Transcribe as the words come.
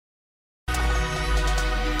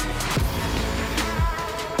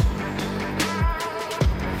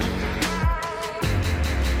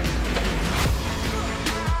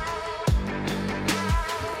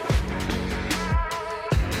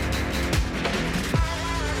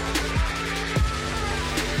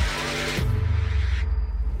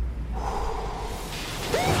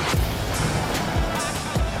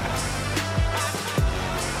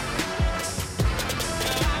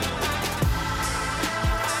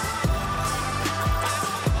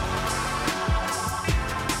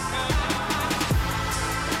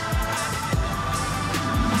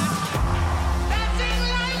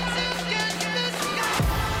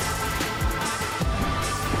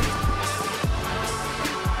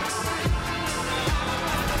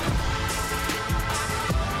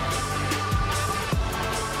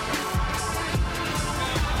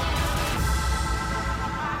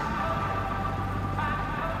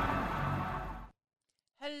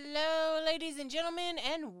ladies and gentlemen,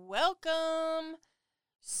 and welcome.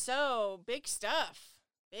 So, big stuff.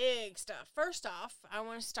 Big stuff. First off, I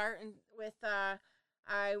want to start with,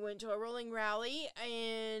 I went to a rolling rally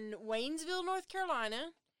in Waynesville, North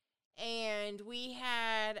Carolina, and we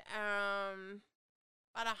had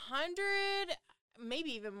about 100,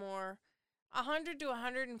 maybe even more, 100 to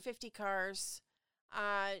 150 cars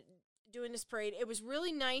doing this parade. It was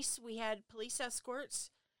really nice. We had police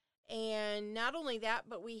escorts. And not only that,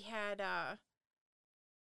 but we had,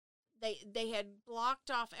 they had blocked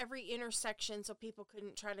off every intersection so people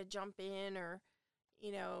couldn't try to jump in or,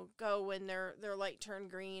 go when their light turned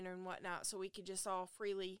green and whatnot. So we could just all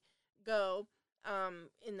freely go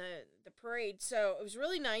in the parade. So it was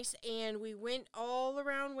really nice. And we went all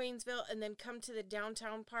around Waynesville and then come to the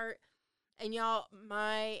downtown part. And y'all,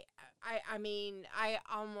 I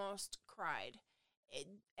almost cried.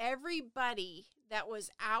 Everybody that was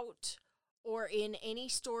out or in any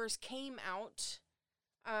stores came out.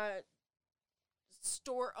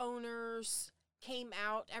 Store owners came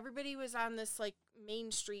out. Everybody was on this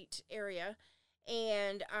Main Street area,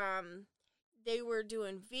 and they were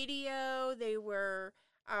doing video. They were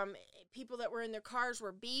people that were in their cars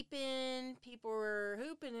were beeping. People were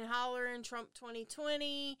hooping and hollering Trump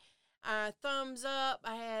 2020, thumbs up.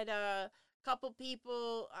 I had couple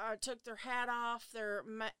people took their hat off, their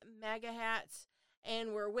MAGA hats,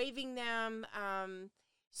 and were waving them.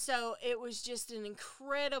 So it was just an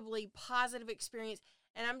incredibly positive experience.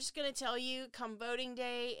 And I'm just going to tell you, come voting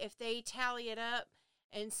day, if they tally it up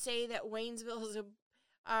and say that Waynesville is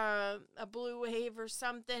a blue wave or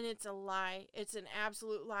something, it's a lie. It's an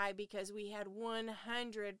absolute lie because we had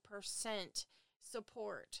 100%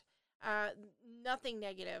 support. Nothing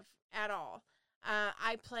negative at all. I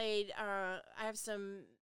have some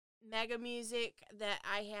MAGA music that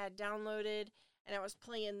I had downloaded, and I was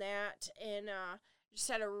playing that, and just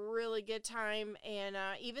had a really good time. And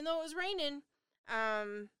even though it was raining,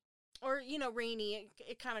 rainy,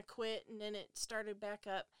 it kind of quit, and then it started back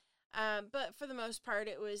up. But for the most part,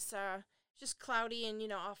 it was just cloudy and,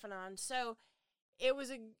 off and on. So it was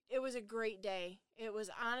a great day. It was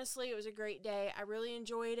a great day. I really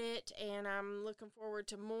enjoyed it, and I'm looking forward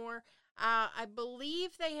to more. I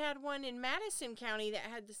believe they had one in Madison County that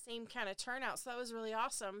had the same kind of turnout, so that was really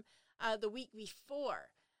awesome the week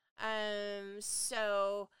before. That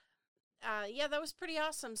was pretty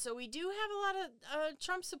awesome. So we do have a lot of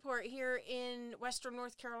Trump support here in Western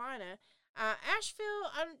North Carolina.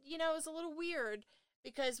 Asheville, is a little weird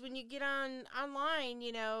because when you get online,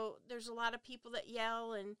 there's a lot of people that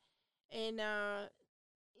yell and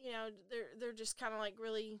they're just kind of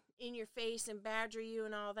really in your face and badger you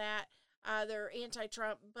and all that. They're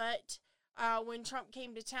anti-Trump, but when Trump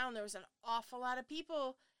came to town, there was an awful lot of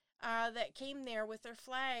people that came there with their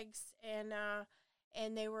flags, and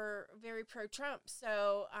they were very pro-Trump.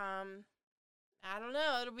 So I don't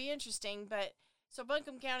know, it'll be interesting. But so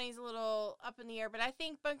Buncombe County is a little up in the air, but I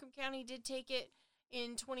think Buncombe County did take it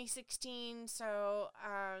in 2016. So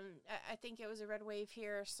I think it was a red wave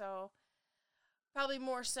here. So probably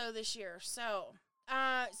more so this year. So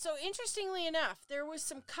interestingly enough, there was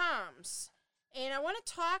some comms, and I want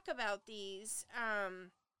to talk about these.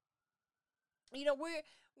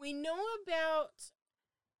 We know about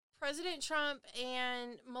President Trump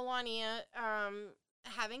and Melania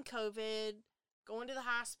having COVID, going to the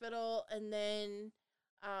hospital, and then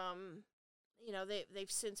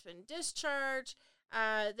they've since been discharged.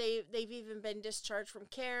 They've even been discharged from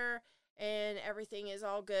care, and everything is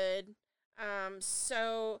all good.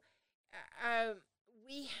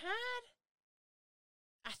 We had,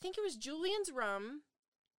 I think it was Julian's Rum,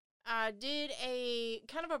 did a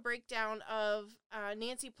kind of a breakdown of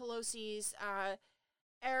Nancy Pelosi's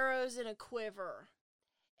arrows in a quiver,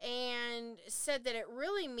 and said that it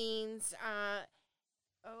really means, I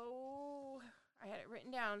had it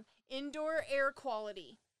written down, indoor air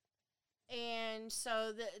quality. And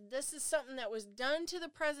so this is something that was done to the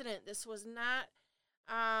president. This was not,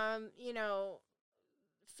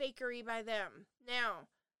 fakery by them. Now,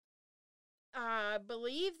 I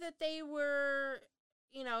believe that they were,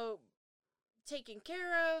 taken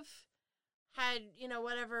care of, had,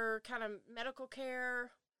 whatever kind of medical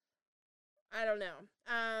care. I don't know.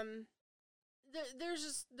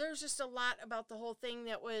 There's just a lot about the whole thing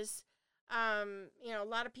that was, a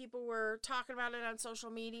lot of people were talking about it on social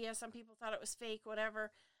media. Some people thought it was fake,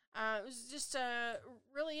 whatever. It was just a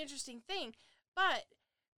really interesting thing. But,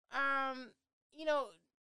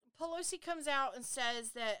 Pelosi comes out and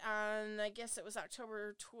says that on, I guess it was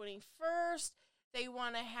October 21st, they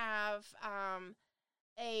want to have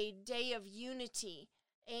a day of unity.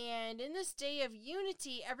 And in this day of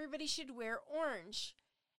unity, everybody should wear orange.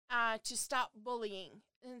 to stop bullying.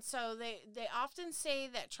 And so they often say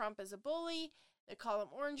that Trump is a bully. They call him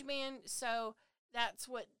Orange Man. So that's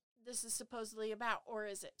what this is supposedly about, or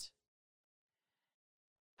is it?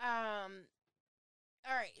 All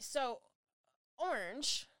right, so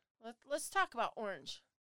orange. Let's talk about orange.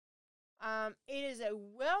 It is a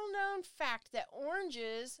well-known fact that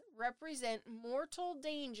oranges represent mortal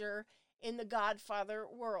danger in the Godfather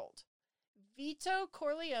world. Vito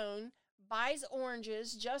Corleone buys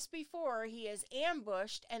oranges just before he is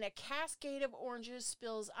ambushed, and a cascade of oranges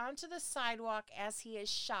spills onto the sidewalk as he is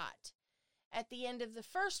shot. At the end of the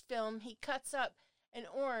first film, he cuts up an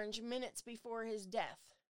orange minutes before his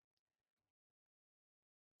death.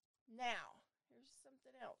 Now, here's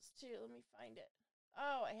something else, too. Let me find it.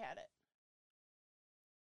 Oh, I had it.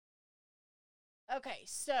 Okay,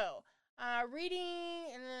 so, reading...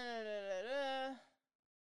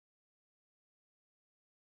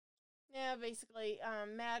 Yeah, basically,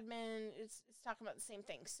 Mad Men is talking about the same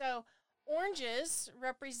thing. So, oranges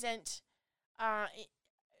represent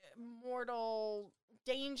mortal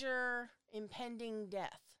danger, impending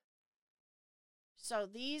death. So,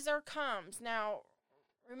 these are comms. Now,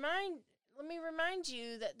 let me remind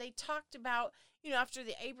you that they talked about, after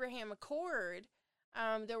the Abraham Accord,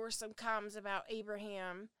 there were some comms about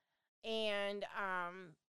Abraham, and,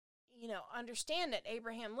 understand that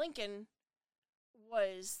Abraham Lincoln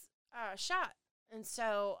was shot. And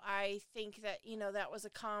so I think that, that was a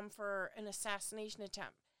comm for an assassination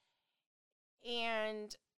attempt.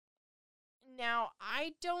 And now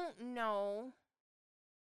I don't know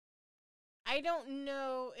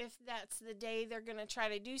if that's the day they're going to try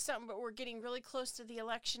to do something, but we're getting really close to the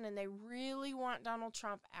election and they really want Donald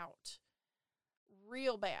Trump out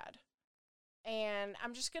real bad. And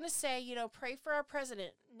I'm just going to say, pray for our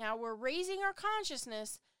president. Now we're raising our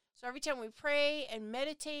consciousness. So every time we pray and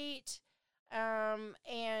meditate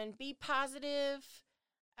and be positive,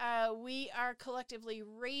 we are collectively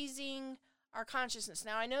raising our consciousness.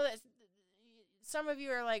 Now, I know that some of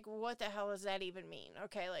you are like, what the hell does that even mean?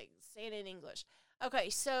 Okay, like, say it in English.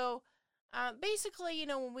 Okay, so basically,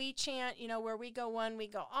 when we chant, where we go one, we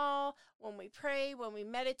go all. When we pray, when we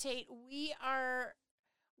meditate, we are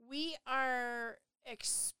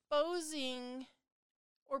exposing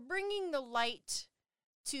or bringing the light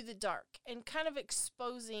to the dark and kind of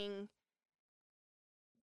exposing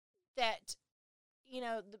that,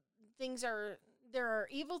 there are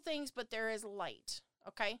evil things, but there is light.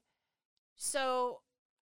 Okay. So,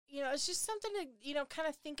 it's just something to, kind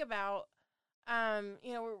of think about.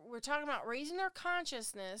 We're talking about raising our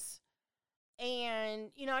consciousness,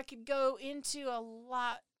 and, I could go into a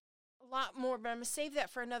lot more, but I'm going to save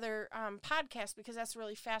that for another podcast because that's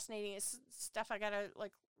really fascinating. It's stuff I got to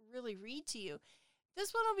really read to you.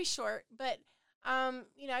 This one will be short, but, I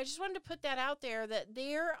just wanted to put that out there that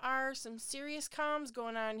there are some serious comms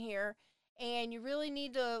going on here, and you really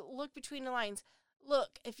need to look between the lines.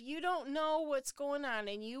 Look, if you don't know what's going on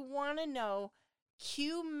and you want to know,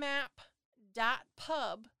 qmap.pub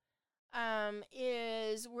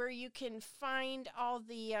is where you can find all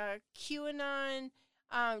the QAnon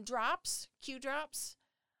drops, Q drops.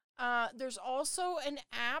 There's also an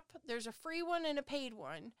app. There's a free one and a paid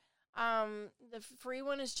one. The free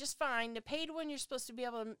one is just fine. The paid one, you're supposed to be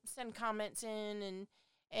able to send comments in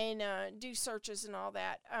and do searches and all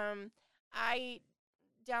that. I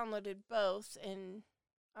downloaded both, and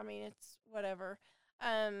it's whatever.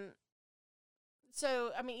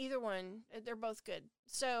 So either one, they're both good.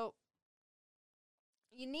 So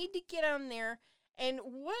you need to get on there. And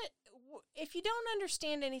if you don't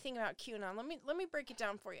understand anything about QAnon, let me break it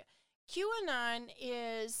down for you. QAnon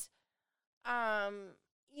is,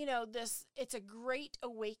 it's a great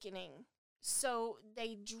awakening. So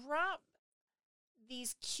they drop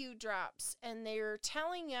these Q drops, and they're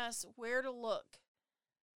telling us where to look.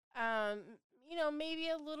 Maybe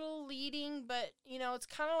a little leading, but, it's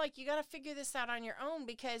kind of like you got to figure this out on your own,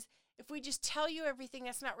 because if we just tell you everything,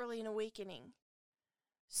 that's not really an awakening.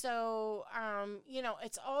 So,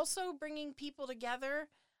 it's also bringing people together,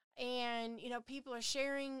 and, people are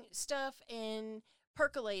sharing stuff and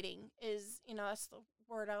percolating is, that's the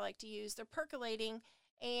word I like to use. They're percolating,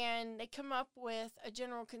 and they come up with a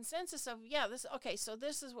general consensus of, so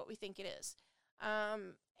this is what we think it is.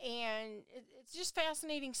 And it's just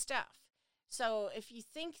fascinating stuff. So if you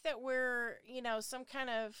think that we're, some kind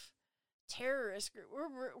of terrorist group,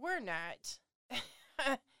 we're not.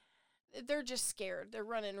 They're just scared. They're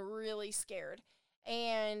running really scared.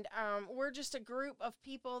 And we're just a group of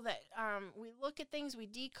people that we look at things, we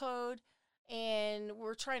decode, and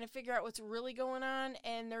we're trying to figure out what's really going on.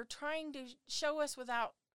 And they're trying to show us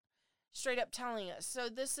without straight up telling us. So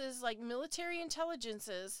this is like military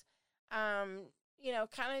intelligences, kind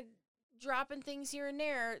of dropping things here and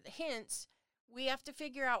there, hints. We have to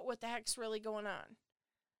figure out what the heck's really going on.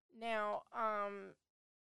 Now,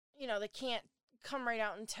 they can't come right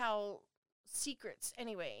out and tell secrets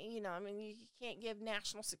anyway. You can't give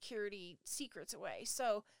national security secrets away.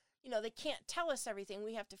 So, they can't tell us everything.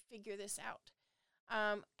 We have to figure this out.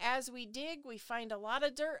 As we dig, we find a lot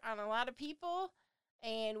of dirt on a lot of people,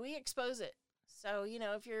 and we expose it. So,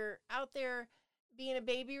 if you're out there being a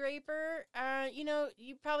baby raper,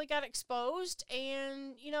 you probably got exposed,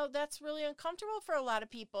 and, that's really uncomfortable for a lot of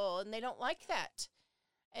people, and they don't like that.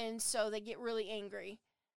 And so they get really angry.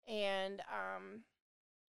 And,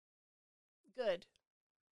 good.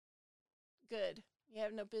 You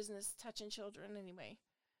have no business touching children anyway.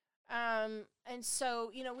 And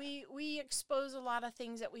so, we expose a lot of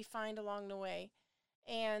things that we find along the way.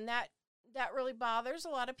 And that really bothers a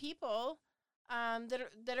lot of people,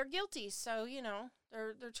 that are guilty. So,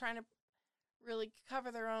 they're trying to really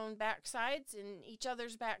cover their own backsides and each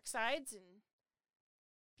other's backsides. And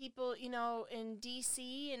people, in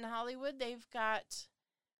DC and Hollywood, they've got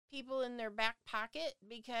people in their back pocket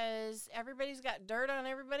because everybody's got dirt on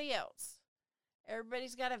everybody else.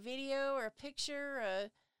 Everybody's got a video or a picture,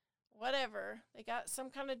 whatever. They got some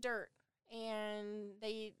kind of dirt, and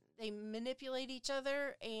they manipulate each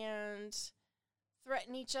other and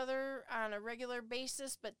threaten each other on a regular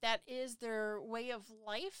basis, but that is their way of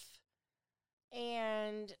life,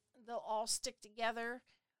 and they'll all stick together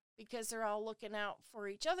because they're all looking out for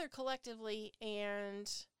each other collectively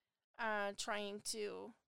and trying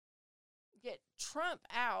to get Trump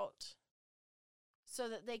out so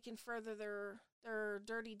that they can further their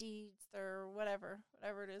dirty deeds, their whatever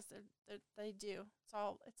it is that they do. It's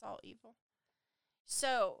all evil.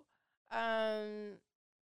 So,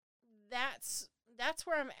 that's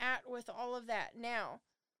where I'm at with all of that. Now,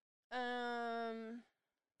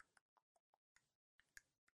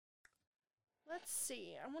 let's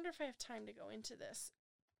see. I wonder if I have time to go into this.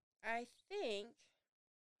 I think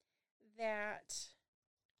that...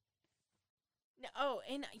 Oh,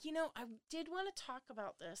 and, I did want to talk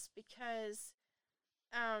about this because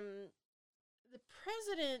the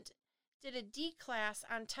president did a D-class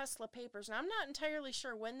on Tesla papers. And I'm not entirely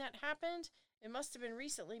sure when that happened. It must have been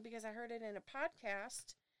recently because I heard it in a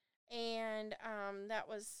podcast. And that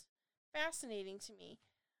was fascinating to me.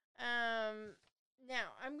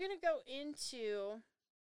 Now, I'm going to go into...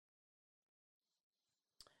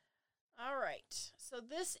 All right. So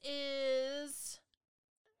this is...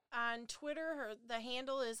 On Twitter, the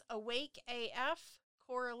handle is AwakeAF,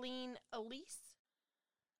 Coraline Elise.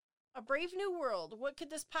 A brave new world. What could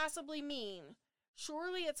this possibly mean?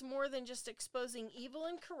 Surely it's more than just exposing evil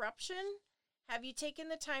and corruption. Have you taken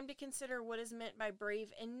the time to consider what is meant by brave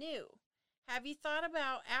and new? Have you thought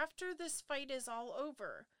about, after this fight is all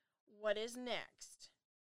over, what is next?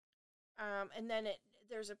 And then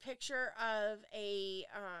there's a picture of a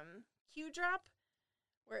Q drop,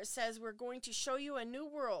 where it says, we're going to show you a new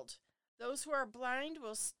world. Those who are blind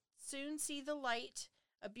will soon see the light.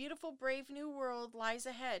 A beautiful, brave new world lies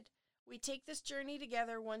ahead. We take this journey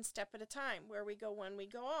together one step at a time. Where we go one, we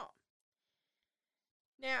go all.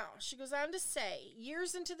 Now, she goes on to say,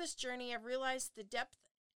 years into this journey, I've realized the depth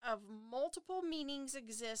of multiple meanings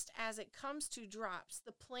exist as it comes to drops.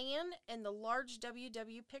 The plan and the large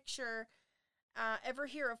WW picture. Ever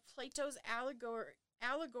hear of Plato's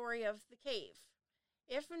allegory of the cave?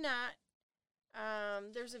 If not,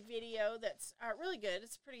 there's a video that's really good.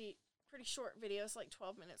 It's a pretty short video. It's like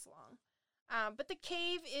 12 minutes long. But the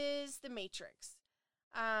cave is the Matrix.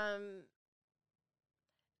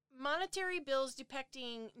 Monetary bills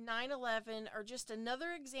depicting 9/11 are just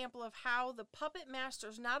another example of how the puppet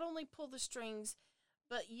masters not only pull the strings,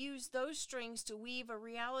 but use those strings to weave a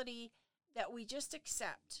reality that we just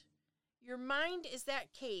accept. Your mind is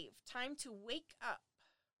that cave. Time to wake up.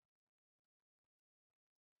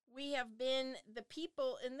 We have been the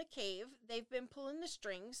people in the cave. They've been pulling the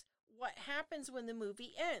strings. What happens when the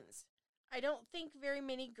movie ends? I don't think very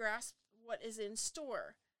many grasp what is in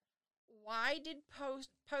store. Why did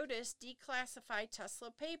POTUS declassify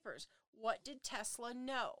Tesla papers? What did Tesla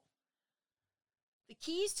know? The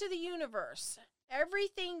keys to the universe.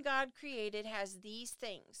 Everything God created has these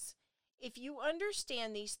things. If you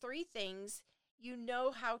understand these three things, you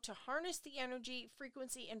know how to harness the energy,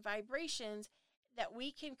 frequency, and vibrations that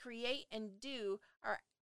we can create and do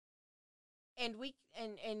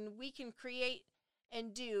we can create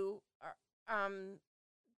and do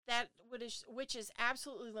that which is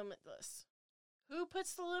absolutely limitless. Who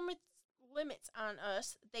puts the limits on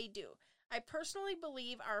us? They do. I personally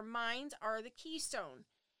believe our minds are the keystone.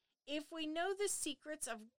 If we know the secrets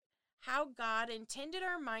of how God intended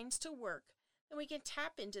our minds to work, then we can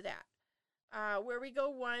tap into that. Where we go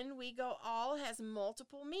one, we go all has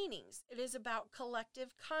multiple meanings. It is about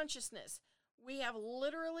collective consciousness. We have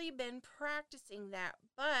literally been practicing that,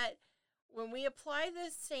 but when we apply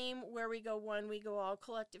the same where we go one, we go all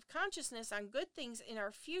collective consciousness on good things in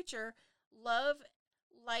our future, love,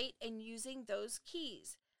 light, and using those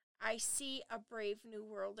keys, I see a brave new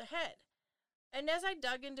world ahead. And as I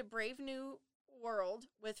dug into Brave New World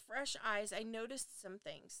with fresh eyes, I noticed some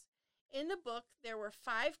things. In the book, there were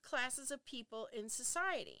 5 classes of people in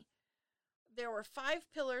society. There were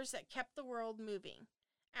 5 pillars that kept the world moving.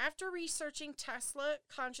 After researching Tesla,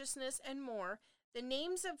 consciousness, and more, the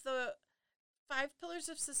names of the 5 pillars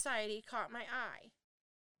of society caught my eye.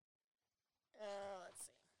 Let's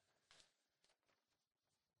see.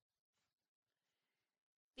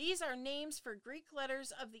 These are names for Greek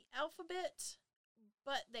letters of the alphabet,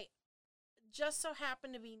 but they just so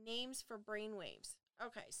happen to be names for brainwaves.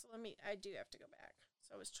 Okay, so I do have to go back.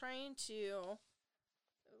 So I was trying to,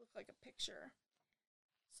 it looked like a picture.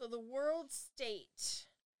 So the world state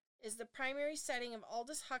is the primary setting of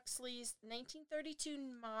Aldous Huxley's 1932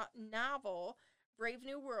 novel, Brave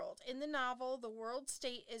New World. In the novel, the world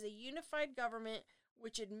state is a unified government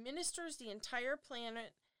which administers the entire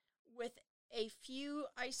planet with a few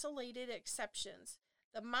isolated exceptions.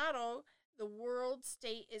 The motto, the world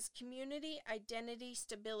state, is community, identity,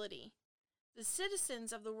 stability. The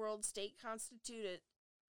citizens of the world state constituted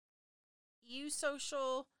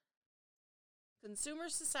eusocial consumer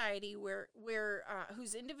society where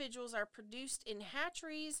whose individuals are produced in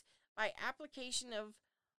hatcheries by application of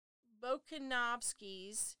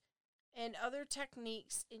Bokanovsky's and other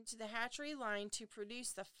techniques into the hatchery line to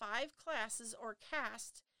produce the 5 classes or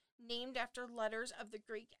castes named after letters of the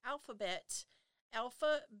Greek alphabet: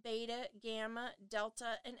 alpha, beta, gamma,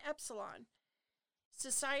 delta, and epsilon.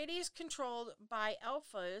 Society is controlled by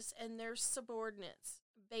alphas and their subordinates,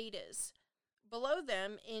 betas. Below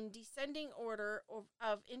them, in descending order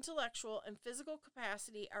of intellectual and physical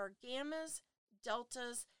capacity, are gammas,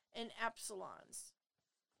 deltas, and epsilons.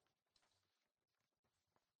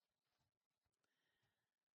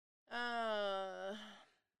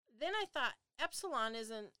 Then I thought, epsilon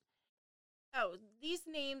isn't... Oh, these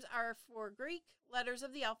names are for Greek letters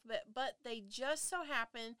of the alphabet, but they just so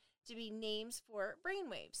happen to be names for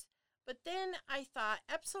brainwaves. But then I thought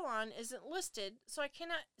epsilon isn't listed, so it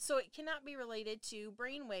cannot be related to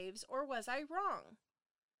brainwaves, or was I wrong?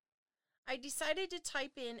 I decided to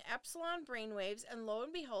type in epsilon brainwaves, and lo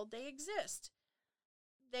and behold, they exist.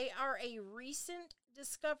 They are a recent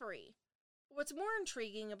discovery. What's more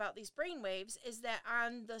intriguing about these brainwaves is that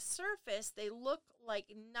on the surface, they look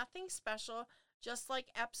like nothing special, just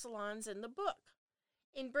like epsilons in the book.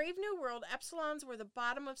 In Brave New World, epsilons were the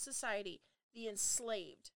bottom of society, the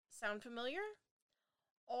enslaved. Sound familiar?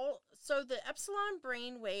 So the epsilon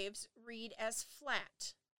brain waves read as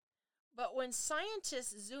flat. But when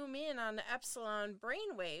scientists zoom in on the epsilon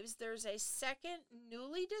brain waves, there's a second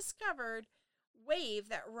newly discovered wave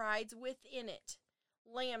that rides within it,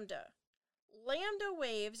 lambda. Lambda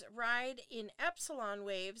waves ride in epsilon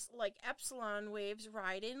waves like epsilon waves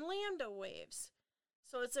ride in lambda waves.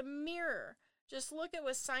 So it's a mirror. Just look at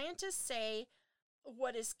what scientists say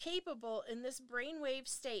what is capable in this brainwave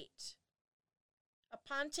state.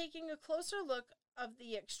 Upon taking a closer look of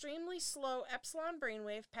the extremely slow epsilon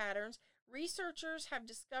brainwave patterns, researchers have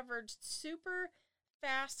discovered super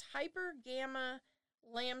fast hyper gamma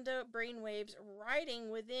lambda brainwaves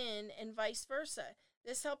riding within and vice versa.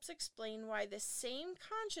 This helps explain why the same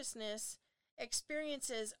consciousness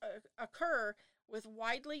experiences occur with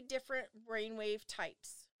widely different brainwave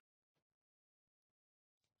types.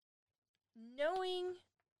 Knowing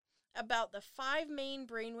about the 5 main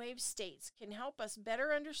brainwave states can help us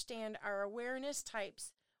better understand our awareness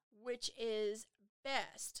types, which is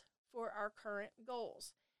best for our current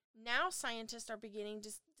goals. Now scientists are beginning to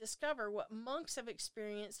discover what monks have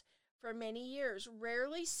experienced for many years,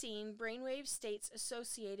 rarely seen brainwave states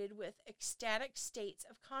associated with ecstatic states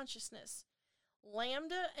of consciousness.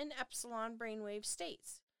 Lambda and epsilon brainwave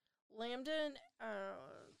states.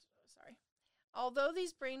 Although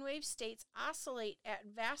these brainwave states oscillate at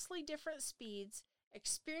vastly different speeds,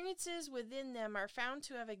 experiences within them are found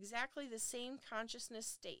to have exactly the same consciousness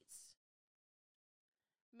states.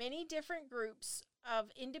 Many different groups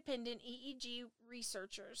of independent EEG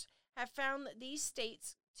researchers have found that these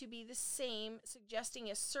states to be the same, suggesting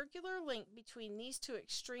a circular link between these 2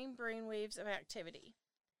 extreme brainwaves of activity.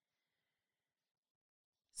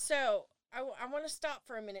 So, I want to stop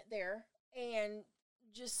for a minute there and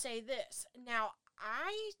just say this. Now,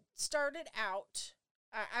 I started out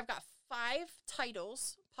I've got 5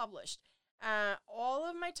 titles published. All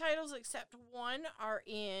of my titles except one are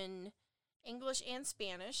in English and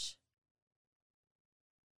Spanish.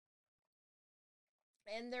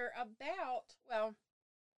 And they're about, well,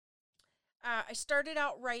 I started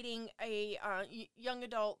out writing a young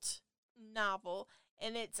adult novel,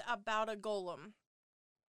 and it's about a golem.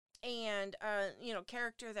 And,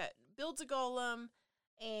 character that builds a golem,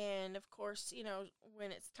 and of course,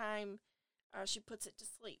 when it's time, she puts it to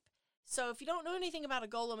sleep. So if you don't know anything about a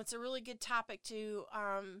golem, it's a really good topic to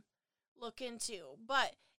look into.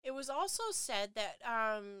 But it was also said that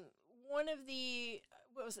one of the,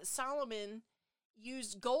 Solomon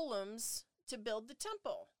used golems to build the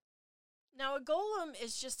temple. Now, a golem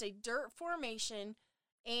is just a dirt formation,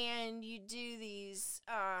 and you do these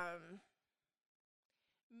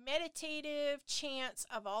meditative chants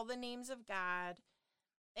of all the names of God,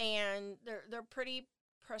 and they're pretty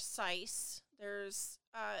precise. There's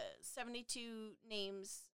 72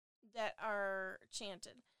 names that are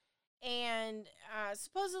chanted, and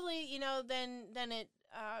supposedly, then it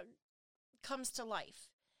comes to life.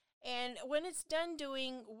 And when it's done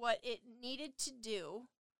doing what it needed to do,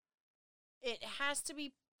 it has to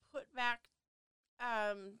be put back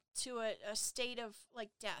to a state of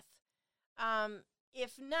like death.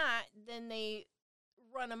 If not, then they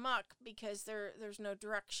run amok because there's no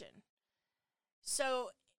direction.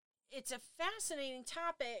 So it's a fascinating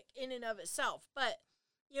topic in and of itself. But,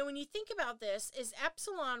 when you think about this, is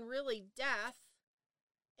epsilon really death?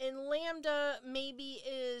 And lambda maybe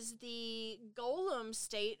is the golem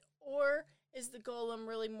state, or is the golem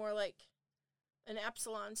really more like an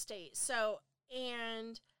epsilon state? So,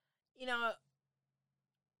 and,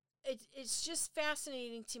 it's just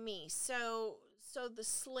fascinating to me. So the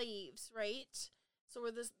slaves, right? So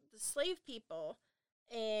we're the slave people,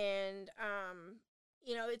 and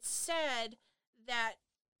it's said that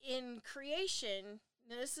in creation,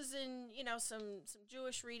 now this is in some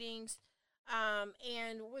Jewish readings,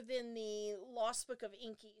 and within the Lost Book of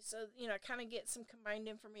Enki. So I kind of get some combined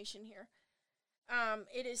information here.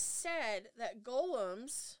 It is said that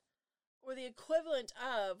golems, or the equivalent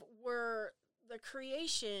of, were the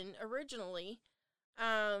creation originally,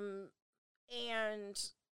 and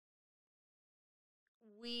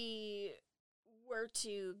we were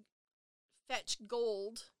to fetch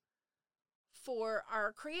gold for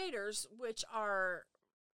our creators, which are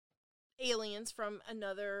aliens from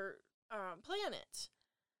another planet.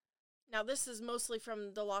 Now, this is mostly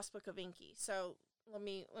from the Lost Book of Enki, so let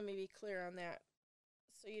me be clear on that,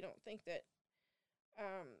 so you don't think that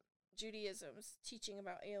Judaism's teaching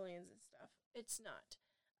about aliens and stuff. It's not.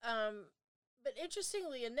 But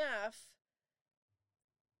interestingly enough,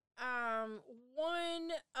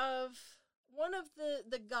 one of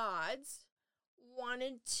the gods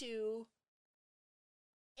wanted to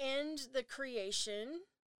end the creation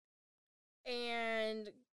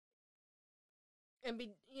and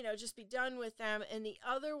be just be done with them, and the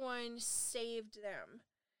other one saved them,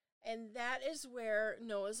 and that is where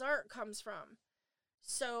Noah's Ark comes from.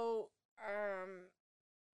 So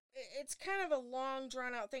it's kind of a long,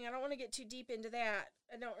 drawn-out thing. I don't want to get too deep into that.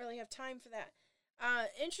 I don't really have time for that.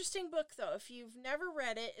 Interesting book, though. If you've never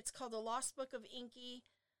read it, it's called The Lost Book of Enki.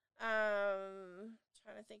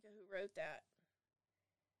 Trying to think of who wrote that.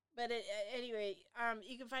 But anyway,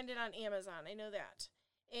 you can find it on Amazon. I know that.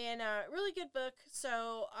 And really good book.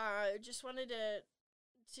 So just wanted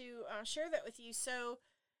to share that with you. So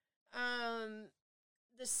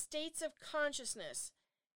the states of consciousness.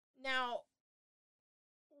 Now,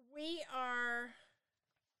 we are,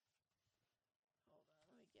 hold on,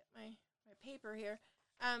 let me get my paper here.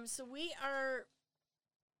 So we are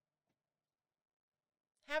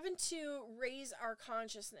having to raise our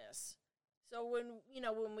consciousness. So when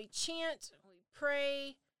we chant, we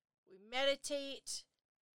pray, we meditate,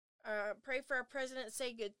 pray for our president,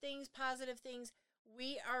 say good things, positive things,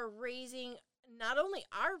 we are raising not only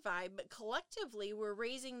our vibe, but collectively we're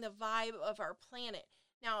raising the vibe of our planet.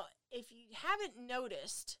 Now, if you haven't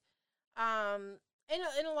noticed, and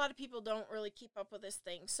a lot of people don't really keep up with this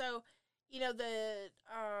thing. So, the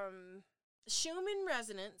Schumann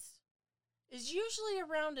resonance is usually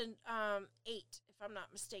around an 8, if I'm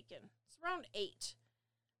not mistaken. It's around 8.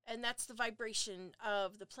 And that's the vibration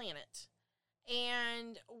of the planet.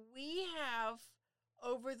 And we have,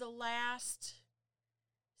 over the last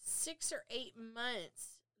 6 or 8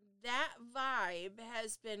 months, that vibe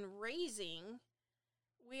has been raising.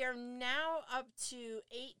 We are now up to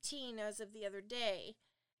 18 as of the other day,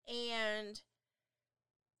 and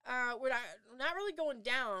we're not really going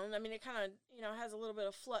down. I mean, it kind of, has a little bit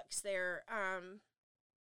of flux there.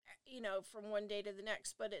 from one day to the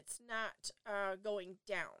next, but it's not going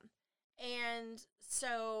down. And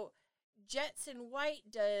so Jetson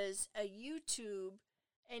White does a YouTube,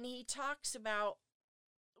 and he talks about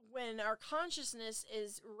when our consciousness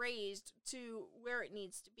is raised to where it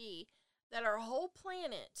needs to be, that our whole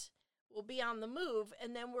planet will be on the move,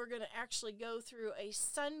 and then we're going to actually go through a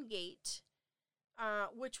sun gate,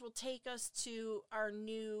 which will take us to our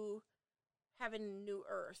new heaven, new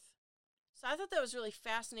earth. So I thought that was really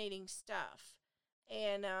fascinating stuff.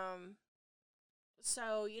 And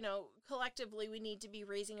so, collectively we need to be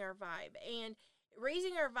raising our vibe. And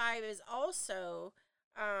raising our vibe is also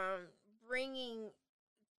bringing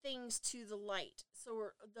things to the light. So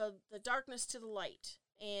we're the darkness to the light.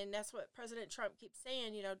 And that's what President Trump keeps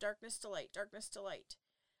saying, darkness to light, darkness to light.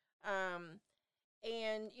 And,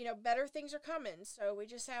 better things are coming. So we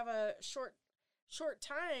just have a short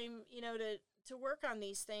time, to work on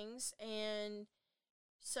these things. And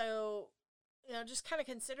so, just kind of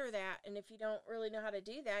consider that. And if you don't really know how to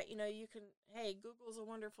do that, you can, hey, Google's a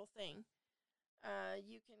wonderful thing.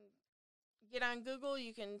 You can get on Google,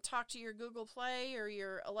 you can talk to your Google Play or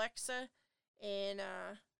your Alexa and,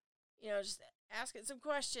 just ask it some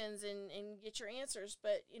questions and get your answers.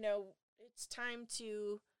 But, it's time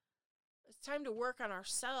to work on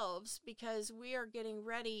ourselves, because we are getting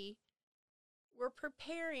ready. We're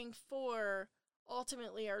preparing for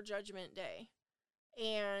ultimately our judgment day.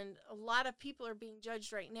 And a lot of people are being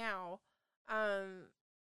judged right now. And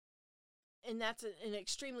that's an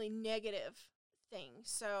extremely negative thing.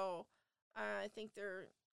 So I think they're,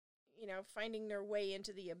 finding their way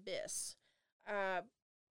into the abyss. But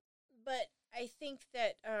I think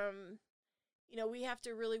that, we have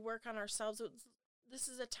to really work on ourselves. This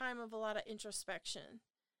is a time of a lot of introspection.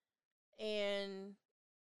 And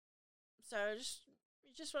so I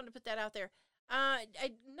just wanted to put that out there.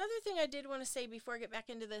 Another thing I did want to say before I get back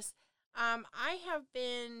into this, I have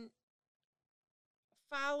been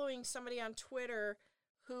following somebody on Twitter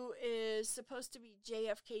who is supposed to be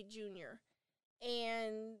JFK Jr.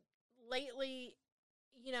 And lately,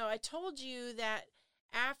 I told you that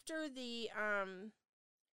after the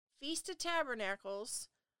Feast of Tabernacles,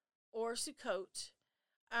 or Sukkot,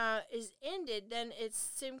 is ended, then it's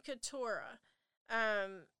Simchat Torah,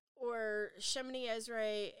 or Shemini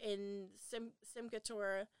Ezra in Simchat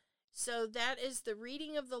Torah. So that is the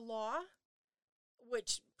reading of the law,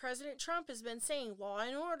 which President Trump has been saying, law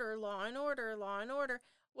and order, law and order, law and order.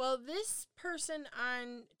 Well, this person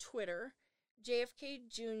on Twitter, JFK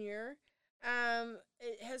Jr.,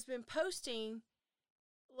 has been posting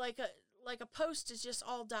like a post is just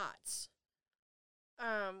all dots,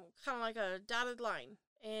 kind of like a dotted line,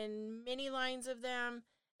 and many lines of them,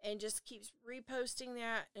 and just keeps reposting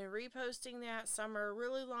that and reposting that. Some are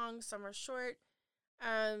really long, some are short.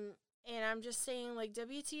 And I'm just saying, like,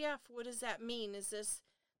 WTF, what does that mean? Is this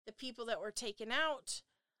the people that were taken out?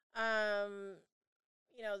 The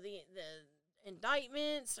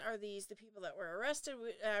indictments? Are these the people that were arrested?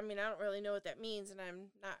 I mean, I don't really know what that means, and I'm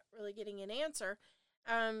not really getting an answer.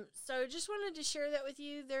 So just wanted to share that with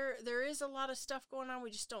you. There is a lot of stuff going on. We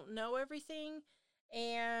just don't know everything.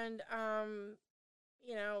 And,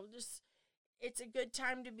 just it's a good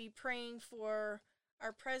time to be praying for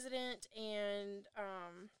our president and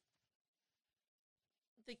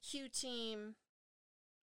the Q team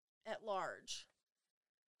at large.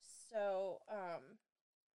 So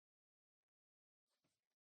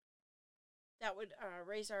that would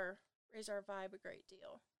raise our vibe a great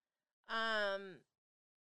deal.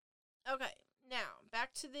 Okay, now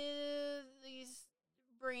back to these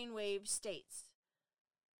brainwave states.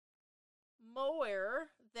 Moer,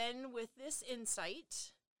 then, with this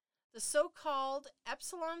insight, the so-called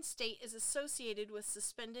epsilon state is associated with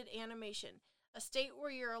suspended animation, a state where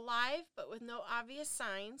you're alive but with no obvious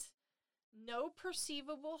signs, no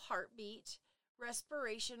perceivable heartbeat,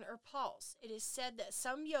 respiration, or pulse. It is said that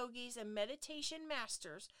some yogis and meditation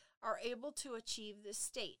masters are able to achieve this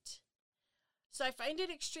state. So I find it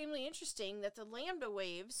extremely interesting that the lambda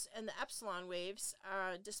waves and the epsilon waves,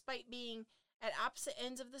 despite being at opposite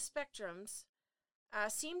ends of the spectrums,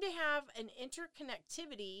 seem to have an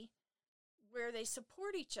interconnectivity where they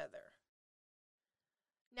support each other.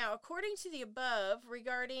 Now, according to the above,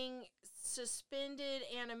 regarding suspended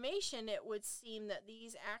animation, it would seem that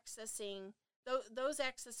those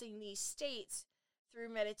accessing these states through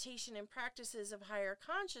meditation and practices of higher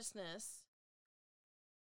consciousness.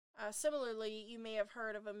 Similarly, you may have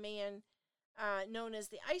heard of a man known as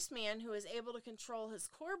the Iceman, who is able to control his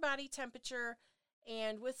core body temperature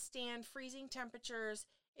and withstand freezing temperatures.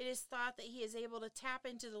 It is thought that he is able to tap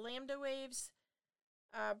into the lambda waves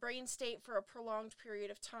brain state for a prolonged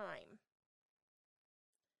period of time.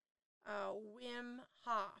 Wim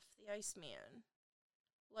Hof, the Iceman.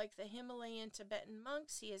 Like the Himalayan Tibetan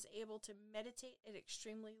monks, he is able to meditate at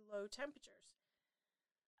extremely low temperatures.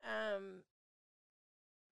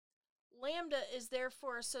 Lambda is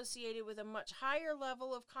therefore associated with a much higher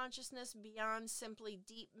level of consciousness beyond simply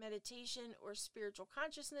deep meditation or spiritual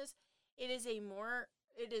consciousness. It is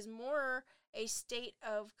more a state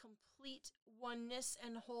of complete oneness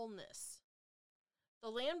and wholeness. The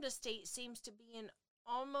Lambda state seems to be an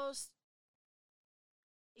almost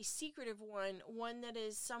a secretive one that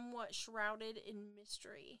is somewhat shrouded in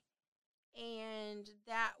mystery. And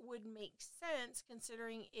that would make sense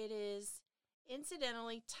considering it is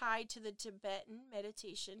incidentally tied to the Tibetan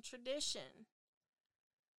meditation tradition.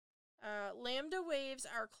 Lambda waves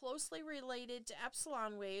are closely related to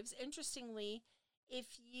epsilon waves. Interestingly,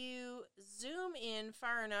 if you zoom in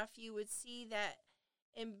far enough, you would see that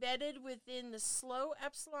embedded within the slow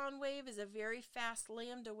epsilon wave is a very fast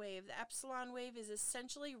lambda wave. The epsilon wave is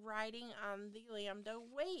essentially riding on the lambda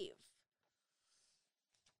wave.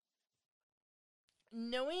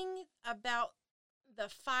 Knowing about the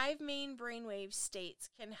 5 main brainwave states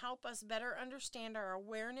can help us better understand our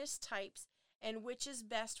awareness types and which is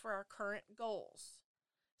best for our current goals.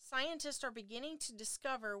 Scientists are beginning to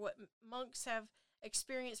discover what monks have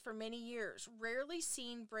experienced for many years, rarely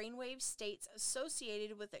seen brainwave states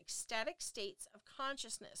associated with ecstatic states of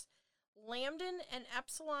consciousness, lambda and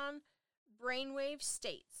epsilon brainwave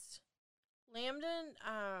states.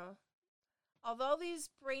 Although these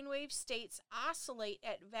brainwave states oscillate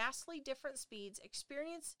at vastly different speeds,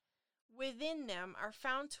 experience within them are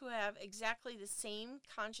found to have exactly the same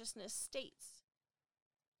consciousness states.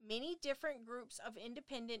 Many different groups of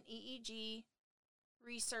independent EEG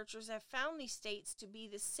researchers have found these states to be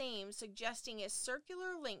the same, suggesting a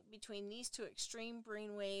circular link between these two extreme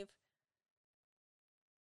brainwaves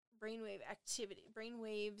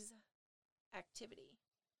activity.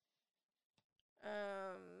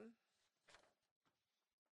 All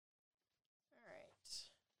right.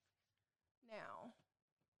 Now,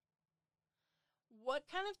 what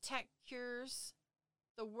kind of tech cures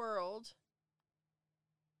the world?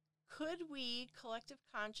 Could we, collective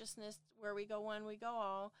consciousness, where we go one, we go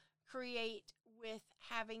all, create with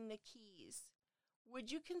having the keys? Would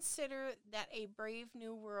you consider that a brave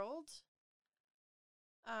new world?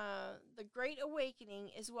 The Great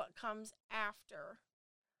Awakening is what comes after.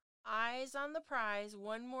 Eyes on the prize.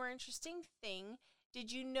 One more interesting thing.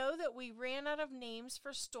 Did you know that we ran out of names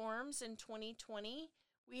for storms in 2020?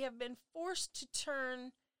 We have been forced to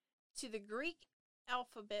turn to the Greek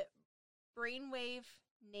alphabet brainwave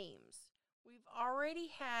names. We've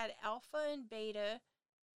already had alpha and beta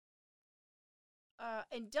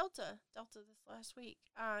and delta this last week.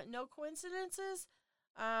 No coincidences.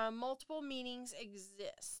 Multiple meanings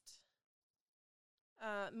exist.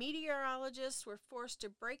 Meteorologists were forced to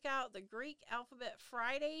break out the Greek alphabet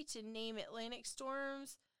Friday to name Atlantic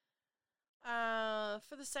storms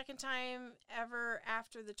for the second time ever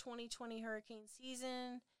after the 2020 hurricane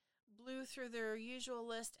season blew through their usual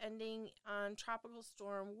list, ending on Tropical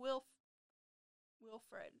Storm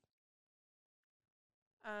Wilfred.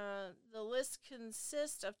 The list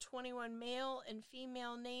consists of 21 male and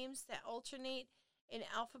female names that alternate in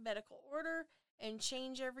alphabetical order and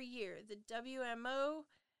change every year. The WMO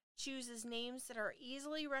chooses names that are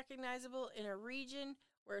easily recognizable in a region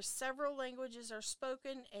where several languages are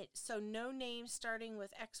spoken, so no names starting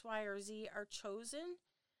with X, Y, or Z are chosen.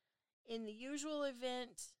 In the unusual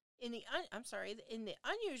event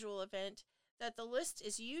that the list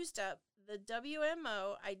is used up, the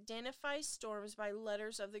WMO identifies storms by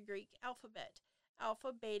letters of the Greek alphabet,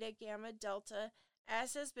 alpha, beta, gamma, delta,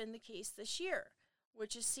 as has been the case this year,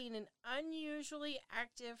 which has seen an unusually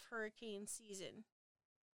active hurricane season.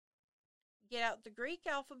 Get out the Greek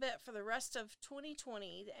alphabet for the rest of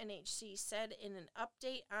 2020, the NHC said in an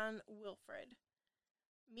update on Wilfred.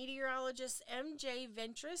 Meteorologist M.J.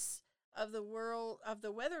 Ventris of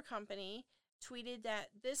the Weather Company tweeted that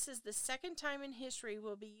this is the second time in history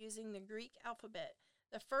we'll be using the Greek alphabet.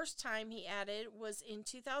 The first time, he added, was in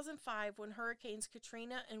 2005 when hurricanes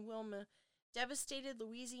Katrina and Wilma devastated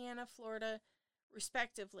Louisiana, Florida,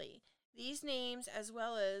 respectively. These names, as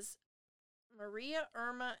well as Maria,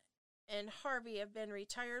 Irma, and Harvey, have been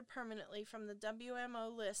retired permanently from the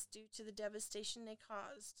WMO list due to the devastation they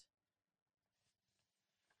caused.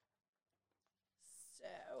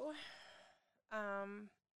 So,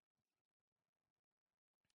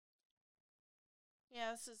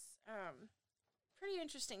 yeah, this is pretty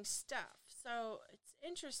interesting stuff. So it's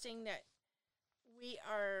interesting that we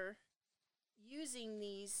are using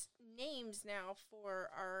these names now for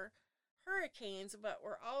our hurricanes, but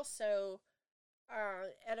we're also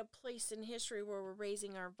at a place in history where we're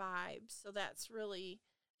raising our vibes. So that's really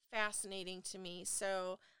fascinating to me.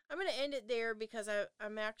 So I'm going to end it there because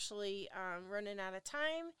I'm actually running out of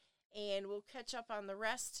time, and we'll catch up on the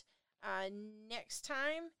rest next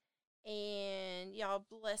time. And y'all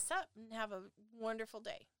bless up and have a wonderful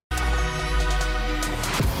day.